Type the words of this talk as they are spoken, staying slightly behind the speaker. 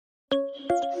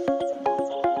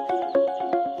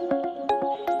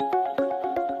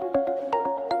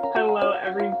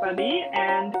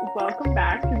welcome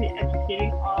back to the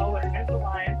Educating All Learners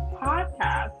Alliance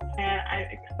podcast. And I'm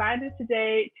excited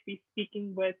today to be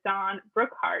speaking with Don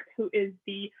Brookhart, who is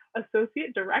the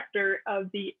Associate Director of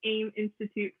the AIM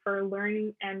Institute for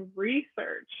Learning and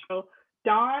Research. So,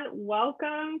 Don,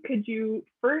 welcome. Could you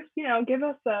first, give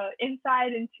us an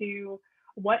insight into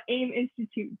what AIM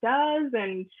Institute does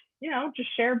and,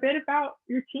 just share a bit about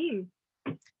your team?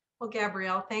 Well,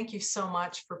 Gabrielle, thank you so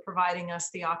much for providing us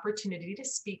the opportunity to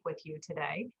speak with you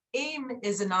today. AIM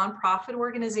is a nonprofit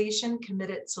organization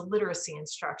committed to literacy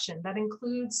instruction that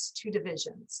includes two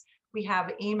divisions. We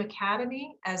have AIM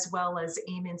Academy as well as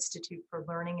AIM Institute for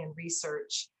Learning and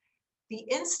Research. The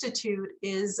Institute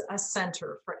is a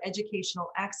center for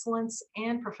educational excellence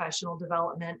and professional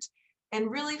development and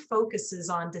really focuses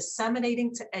on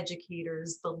disseminating to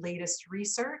educators the latest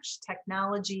research,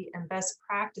 technology, and best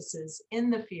practices in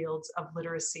the fields of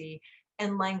literacy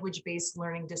and language-based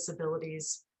learning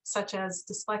disabilities, such as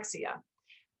dyslexia.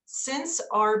 Since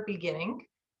our beginning,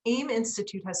 AIM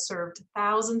Institute has served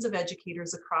thousands of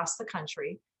educators across the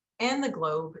country and the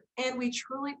globe, and we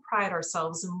truly pride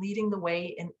ourselves in leading the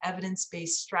way in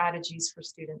evidence-based strategies for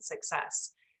student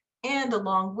success. And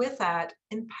along with that,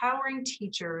 empowering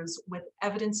teachers with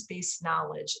evidence-based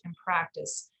knowledge and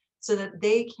practice so that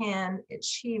they can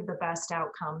achieve the best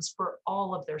outcomes for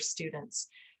all of their students.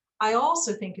 I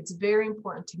also think it's very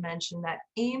important to mention that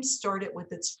AIM started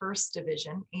with its first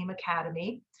division, AIM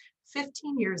Academy,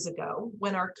 15 years ago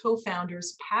when our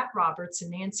co-founders, Pat Roberts and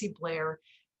Nancy Blair,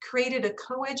 created a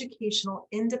coeducational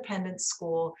independent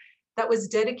school that was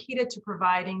dedicated to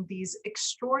providing these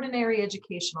extraordinary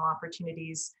educational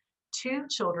opportunities to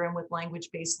children with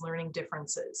language-based learning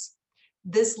differences.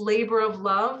 This labor of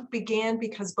love began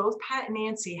because both Pat and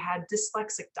Nancy had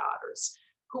dyslexic daughters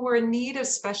who were in need of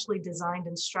specially designed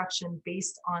instruction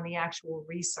based on the actual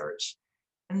research.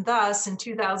 And thus, in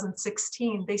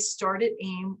 2016, they started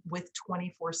AIM with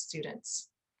 24 students.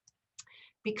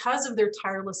 Because of their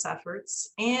tireless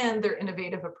efforts and their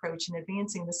innovative approach in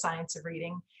advancing the science of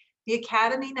reading, the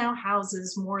Academy now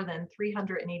houses more than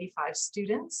 385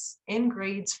 students in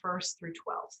grades 1st through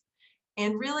 12th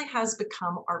and really has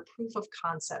become our proof of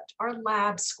concept, our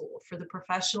lab school for the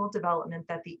professional development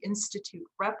that the Institute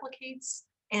replicates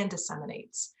and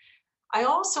disseminates. I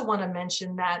also want to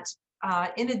mention that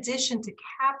in addition to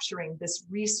capturing this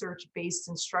research-based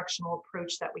instructional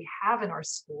approach that we have in our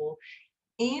school,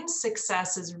 AIM's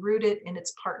success is rooted in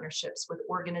its partnerships with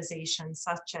organizations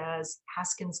such as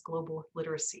Haskins Global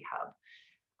Literacy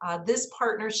Hub. This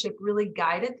partnership really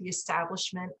guided the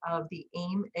establishment of the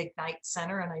AIM Ignite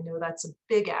Center, and I know that's a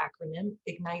big acronym.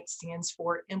 Ignite stands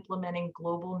for Implementing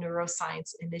Global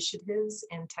Neuroscience Initiatives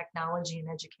in Technology and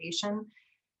Education.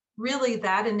 Really,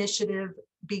 that initiative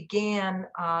began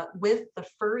with the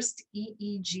first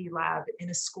EEG lab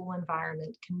in a school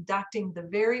environment, conducting the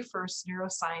very first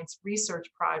neuroscience research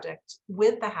project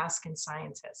with the Haskins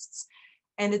scientists.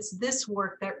 And it's this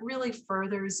work that really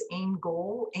furthers AIM's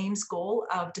goal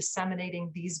of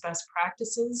disseminating these best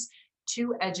practices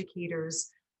to educators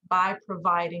by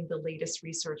providing the latest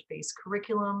research-based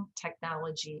curriculum,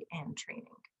 technology, and training.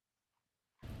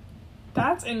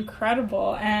 That's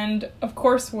incredible. And of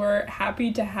course, we're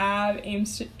happy to have AIM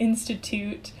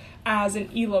Institute as an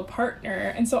ELA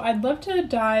partner. And so I'd love to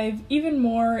dive even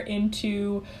more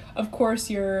into, of course,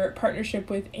 your partnership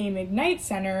with AIM Ignite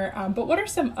Center, but what are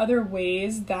some other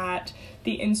ways that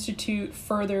the Institute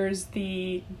furthers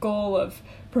the goal of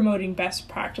promoting best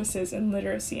practices in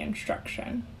literacy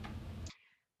instruction?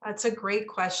 That's a great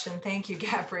question. Thank you,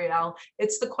 Gabrielle.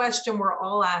 It's the question we're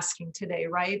all asking today,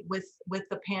 right? With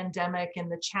the pandemic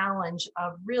and the challenge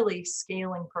of really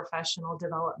scaling professional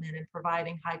development and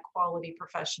providing high quality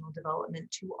professional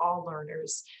development to all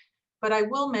learners. But I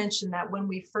will mention that when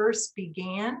we first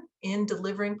began in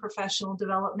delivering professional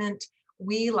development,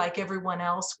 we, like everyone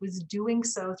else, was doing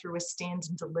so through a stand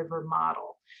and deliver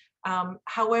model.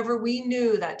 However, we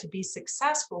knew that to be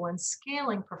successful in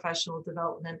scaling professional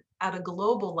development at a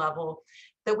global level,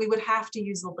 that we would have to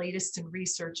use the latest in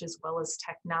research as well as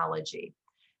technology.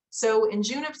 So in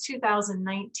June of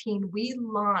 2019, we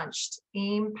launched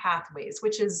AIM Pathways,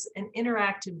 which is an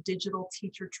interactive digital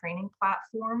teacher training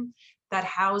platform that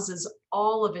houses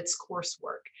all of its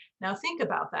coursework. Now think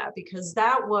about that, because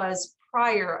that was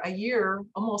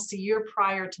almost a year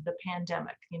prior to the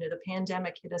pandemic. The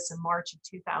pandemic hit us in March of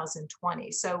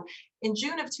 2020. So in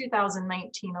June of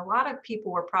 2019, a lot of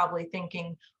people were probably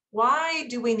thinking, why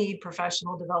do we need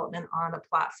professional development on a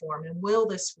platform, and will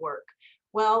this work?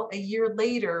 Well, a year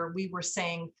later, we were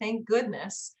saying, thank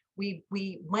goodness, We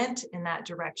went in that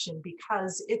direction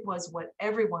because it was what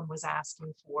everyone was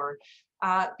asking for.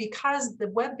 Because the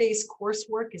web-based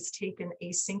coursework is taken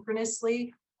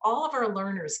asynchronously, all of our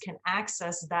learners can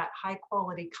access that high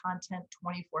quality content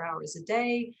 24 hours a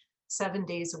day, 7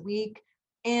 days a week.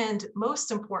 And most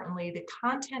importantly, the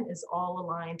content is all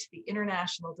aligned to the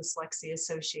International Dyslexia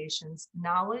Association's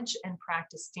knowledge and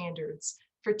practice standards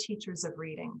for teachers of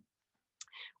reading.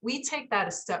 We take that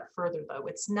a step further, though.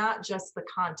 It's not just the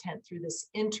content through this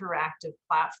interactive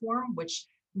platform, which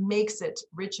makes it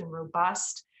rich and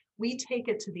robust. We take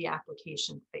it to the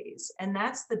application phase, and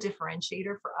that's the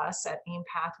differentiator for us at AIM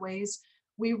Pathways.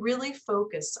 We really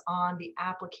focus on the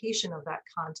application of that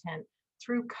content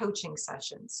through coaching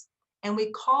sessions. And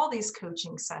we call these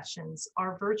coaching sessions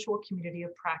our virtual community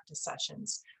of practice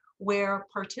sessions, where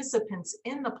participants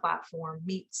in the platform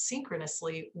meet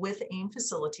synchronously with AIM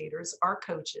facilitators, our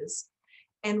coaches,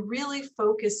 and really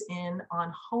focus in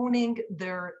on honing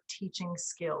their teaching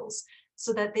skills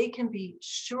so that they can be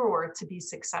sure to be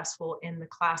successful in the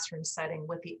classroom setting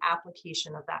with the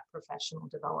application of that professional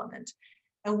development.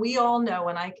 And we all know,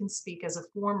 and I can speak as a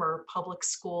former public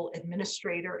school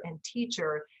administrator and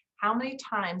teacher, how many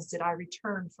times did I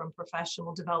return from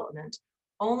professional development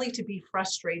only to be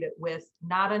frustrated with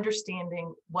not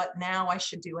understanding what now I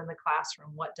should do in the classroom.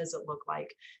 What does it look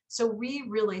like? So we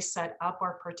really set up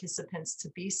our participants to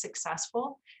be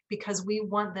successful because we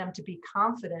want them to be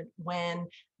confident when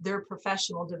their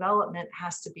professional development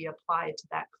has to be applied to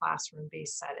that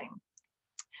classroom-based setting.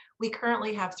 We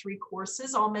currently have 3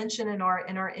 courses I'll mention in our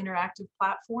interactive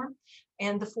platform,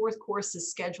 and the 4th course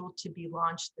is scheduled to be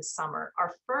launched this summer.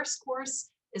 Our first course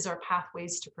is our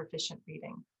Pathways to Proficient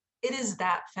Reading. It is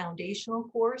that foundational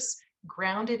course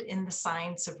grounded in the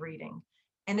science of reading.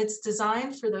 And it's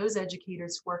designed for those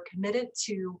educators who are committed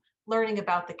to learning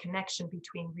about the connection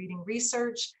between reading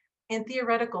research and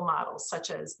theoretical models, such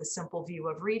as the simple view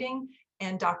of reading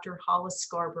and Dr. Hollis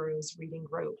Scarborough's Reading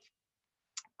Rope.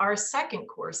 Our second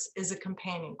course is a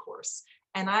companion course.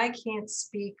 And I can't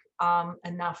speak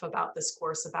enough about this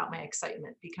course, about my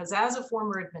excitement, because as a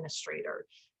former administrator,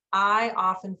 I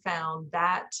often found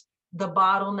that the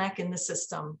bottleneck in the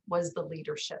system was the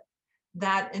leadership.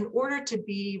 That in order to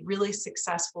be really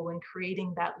successful in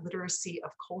creating that literacy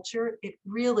of culture, it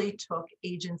really took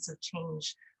agents of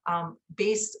change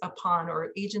based upon,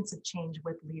 or agents of change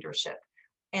with leadership.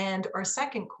 And our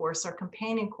second course, our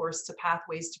companion course to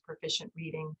Pathways to Proficient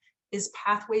Reading, is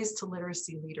Pathways to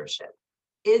Literacy Leadership.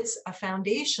 It's a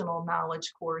foundational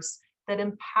knowledge course that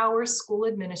empowers school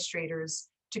administrators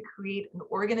to create an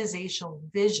organizational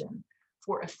vision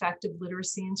for effective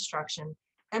literacy instruction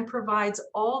and provides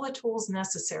all the tools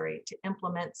necessary to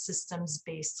implement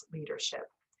systems-based leadership.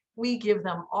 We give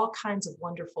them all kinds of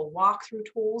wonderful walkthrough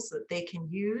tools that they can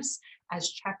use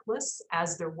as checklists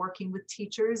as they're working with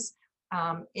teachers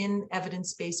in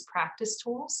evidence-based practice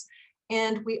tools.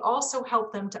 And we also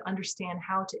help them to understand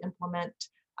how to implement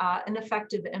an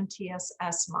effective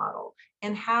MTSS model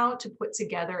and how to put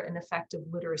together an effective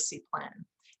literacy plan.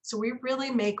 So we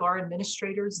really make our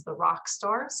administrators the rock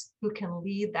stars who can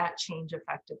lead that change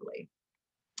effectively.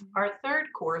 Our third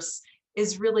course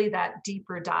is really that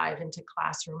deeper dive into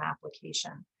classroom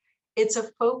application. It's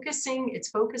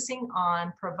focusing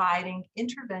on providing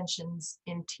interventions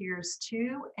in tiers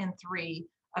 2 and 3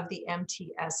 of the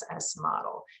MTSS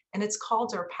model. And it's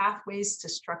called our Pathways to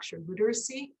Structured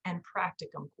Literacy and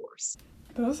Practicum course.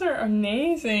 Those are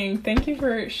amazing. Thank you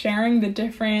for sharing the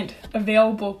different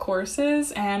available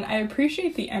courses, and I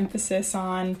appreciate the emphasis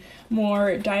on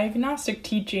more diagnostic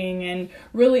teaching and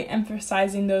really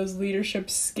emphasizing those leadership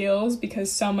skills, because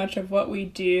so much of what we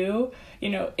do,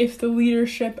 if the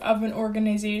leadership of an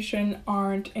organization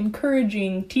aren't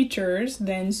encouraging teachers,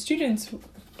 then students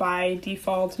by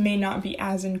default may not be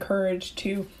as encouraged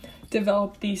to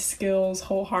develop these skills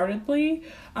wholeheartedly,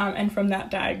 and from that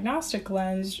diagnostic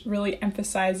lens, really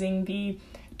emphasizing the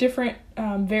different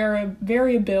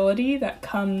variability that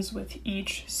comes with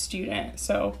each student.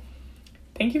 So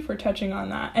thank you for touching on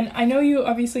that. And I know you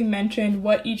obviously mentioned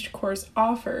what each course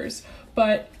offers,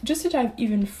 but just to dive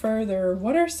even further,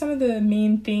 what are some of the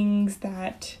main things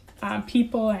that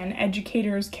people and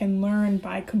educators can learn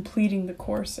by completing the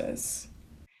courses?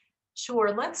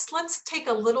 Sure. Let's take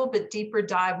a little bit deeper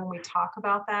dive when we talk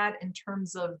about that in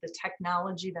terms of the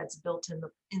technology that's built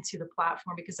into the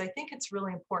platform, because I think it's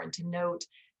really important to note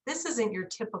this isn't your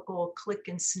typical click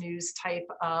and snooze type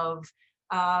of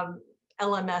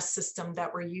LMS system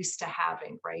that we're used to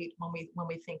having, right? When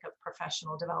we think of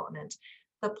professional development,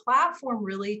 the platform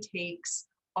really takes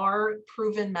our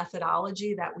proven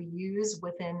methodology that we use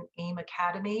within AIM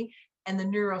Academy and the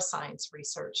neuroscience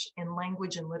research in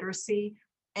language and literacy,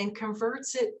 and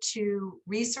converts it to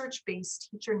research-based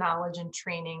teacher knowledge and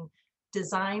training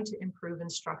designed to improve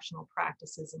instructional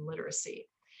practices in literacy.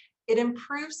 It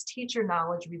improves teacher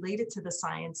knowledge related to the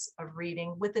science of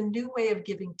reading with a new way of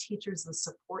giving teachers the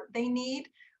support they need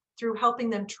through helping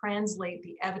them translate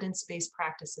the evidence-based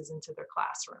practices into their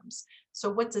classrooms. So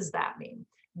what does that mean?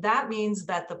 That means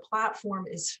that the platform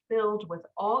is filled with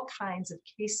all kinds of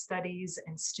case studies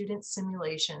and student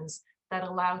simulations that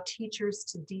allow teachers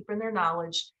to deepen their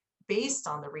knowledge based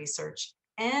on the research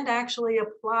and actually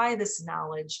apply this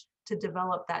knowledge to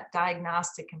develop that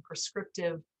diagnostic and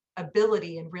prescriptive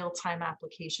ability and real-time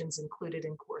applications included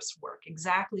in coursework.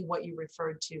 Exactly what you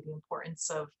referred to, the importance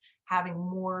of having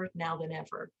more now than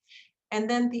ever. And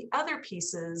then the other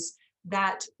piece is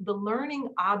that the learning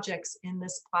objects in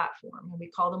this platform, and we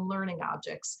call them learning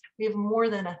objects, we have more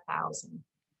than 1,000.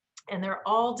 And they're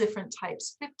all different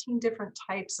types, 15 different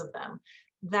types of them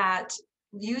that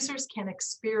users can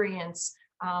experience,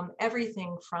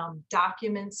 everything from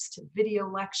documents to video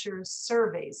lectures,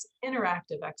 surveys,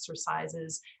 interactive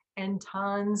exercises, and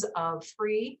tons of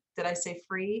free, did I say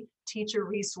free, teacher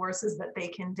resources that they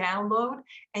can download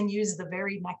and use the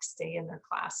very next day in their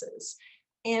classes.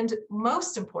 And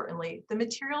most importantly, the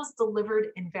materials delivered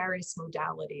in various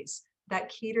modalities that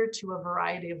cater to a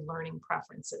variety of learning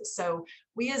preferences. So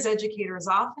we as educators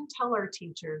often tell our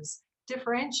teachers,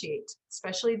 differentiate,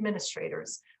 especially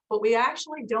administrators, but we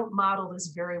actually don't model this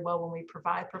very well when we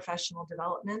provide professional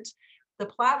development. The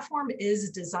platform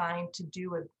is designed to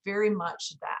do very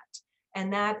much that.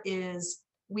 And that is,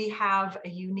 we have a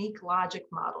unique logic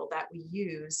model that we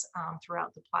use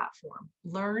throughout the platform: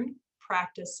 learn,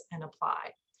 practice, and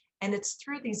apply. And it's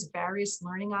through these various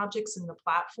learning objects in the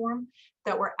platform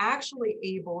that we're actually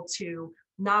able to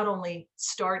not only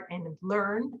start and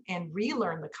learn and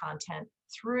relearn the content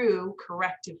through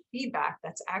corrective feedback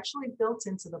that's actually built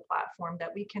into the platform,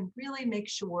 that we can really make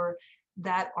sure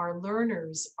that our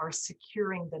learners are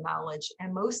securing the knowledge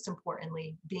and, most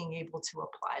importantly, being able to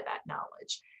apply that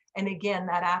knowledge. And again,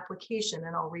 that application,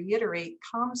 and I'll reiterate,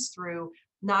 comes through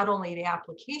not only the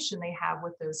application they have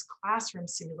with those classroom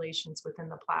simulations within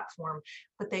the platform,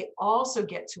 but they also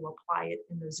get to apply it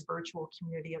in those virtual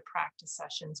community of practice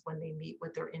sessions when they meet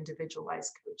with their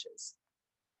individualized coaches.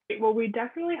 Well, we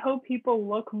definitely hope people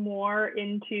look more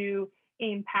into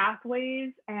AIM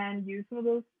pathways and use some of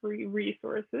those free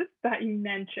resources that you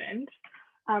mentioned.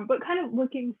 But kind of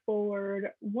looking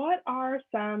forward, what are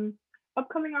some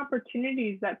upcoming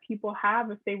opportunities that people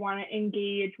have if they want to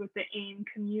engage with the AIM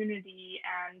community,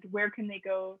 and where can they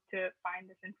go to find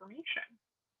this information?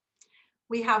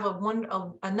 We have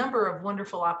a number of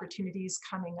wonderful opportunities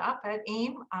coming up at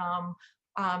AIM.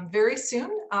 Very soon,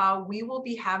 we will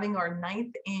be having our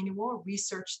 9th annual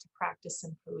Research to Practice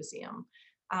Symposium.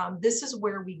 This is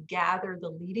where we gather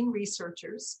the leading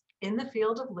researchers in the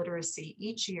field of literacy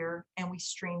each year, and we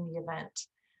stream the event.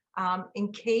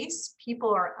 In case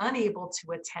people are unable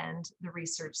to attend the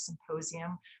research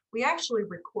symposium, we actually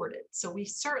record it. So we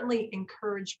certainly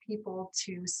encourage people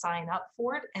to sign up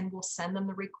for it, and we'll send them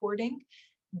the recording.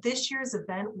 This year's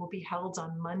event will be held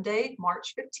on Monday,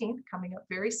 March 15th, coming up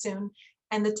very soon.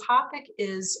 And the topic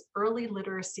is early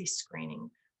literacy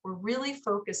screening. We're really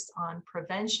focused on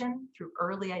prevention through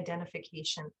early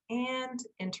identification and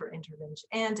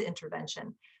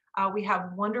intervention. We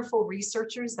have wonderful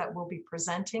researchers that will be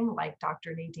presenting, like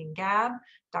Dr. Nadine Gabb,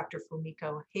 Dr.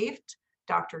 Fumiko Haft,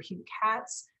 Dr. Hugh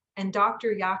Katz, and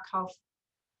Dr. Yakov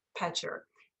Pecher.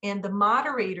 And the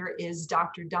moderator is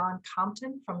Dr. Don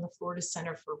Compton from the Florida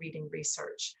Center for Reading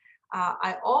Research.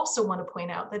 I also want to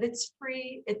point out that it's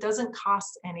free. It doesn't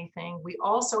cost anything. We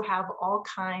also have all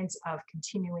kinds of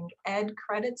continuing ed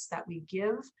credits that we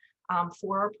give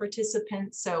for our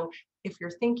participants. So if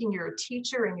you're thinking you're a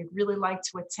teacher and you'd really like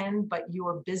to attend, but you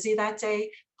are busy that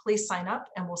day, please sign up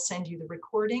and we'll send you the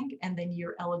recording, and then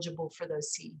you're eligible for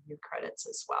those CEU credits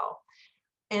as well.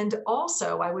 And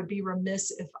also, I would be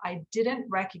remiss if I didn't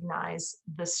recognize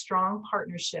the strong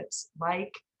partnerships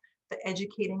like the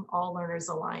Educating All Learners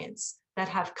Alliance that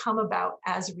have come about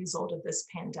as a result of this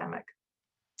pandemic.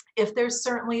 If there's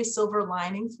certainly a silver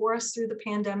lining for us through the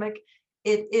pandemic,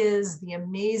 it is the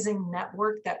amazing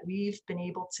network that we've been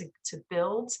able to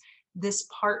build, this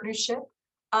partnership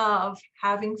of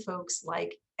having folks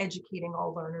like Educating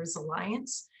All Learners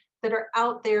Alliance that are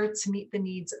out there to meet the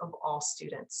needs of all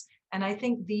students. And I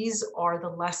think these are the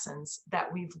lessons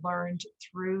that we've learned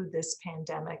through this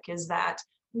pandemic, is that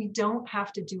we don't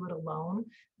have to do it alone,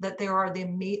 that there are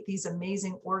these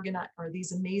amazing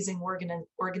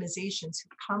organizations who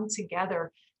come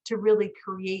together to really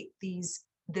create this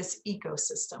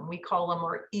ecosystem. We call them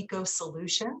our eco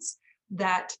solutions,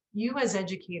 that you as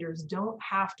educators don't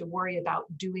have to worry about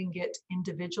doing it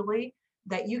individually,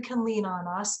 that you can lean on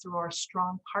us through our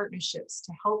strong partnerships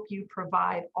to help you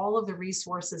provide all of the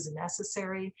resources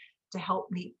necessary to help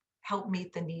meet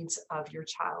the needs of your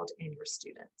child and your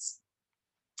students.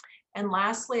 And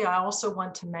lastly, I also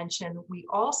want to mention, we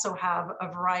also have a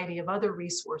variety of other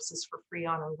resources for free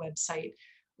on our website.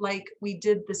 Like we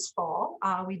did this fall,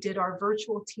 we did our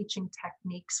virtual teaching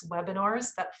techniques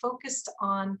webinars that focused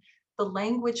on the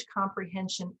language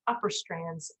comprehension upper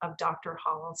strands of Dr.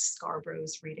 Hollis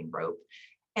Scarborough's Reading Rope.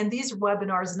 And these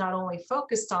webinars not only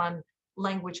focused on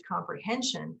language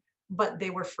comprehension, but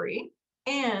they were free.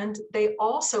 And they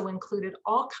also included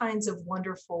all kinds of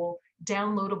wonderful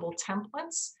downloadable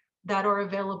templates that are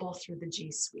available through the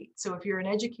G Suite. So if you're an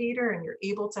educator and you're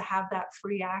able to have that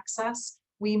free access,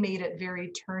 we made it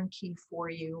very turnkey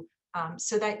for you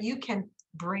so that you can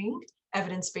bring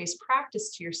evidence-based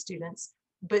practice to your students,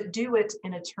 but do it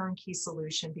in a turnkey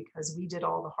solution because we did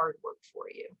all the hard work for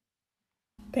you.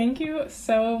 Thank you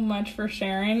so much for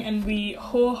sharing, and we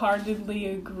wholeheartedly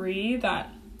agree that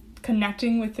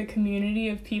connecting with the community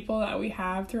of people that we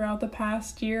have throughout the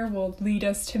past year will lead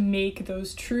us to make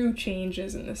those true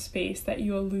changes in the space that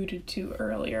you alluded to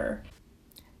earlier.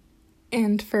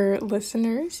 And for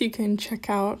listeners, you can check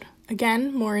out,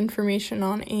 again, more information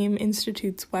on AIM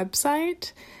Institute's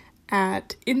website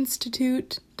at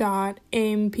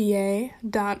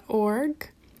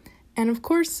institute.aimpa.org. And of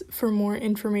course, for more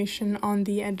information on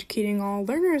the Educating All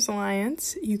Learners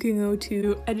Alliance, you can go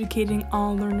to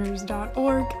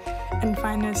educatingalllearners.org and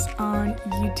find us on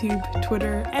YouTube,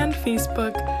 Twitter, and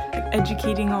Facebook at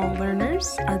Educating All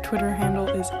Learners. Our Twitter handle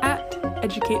is at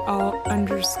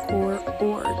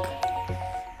educateall_org.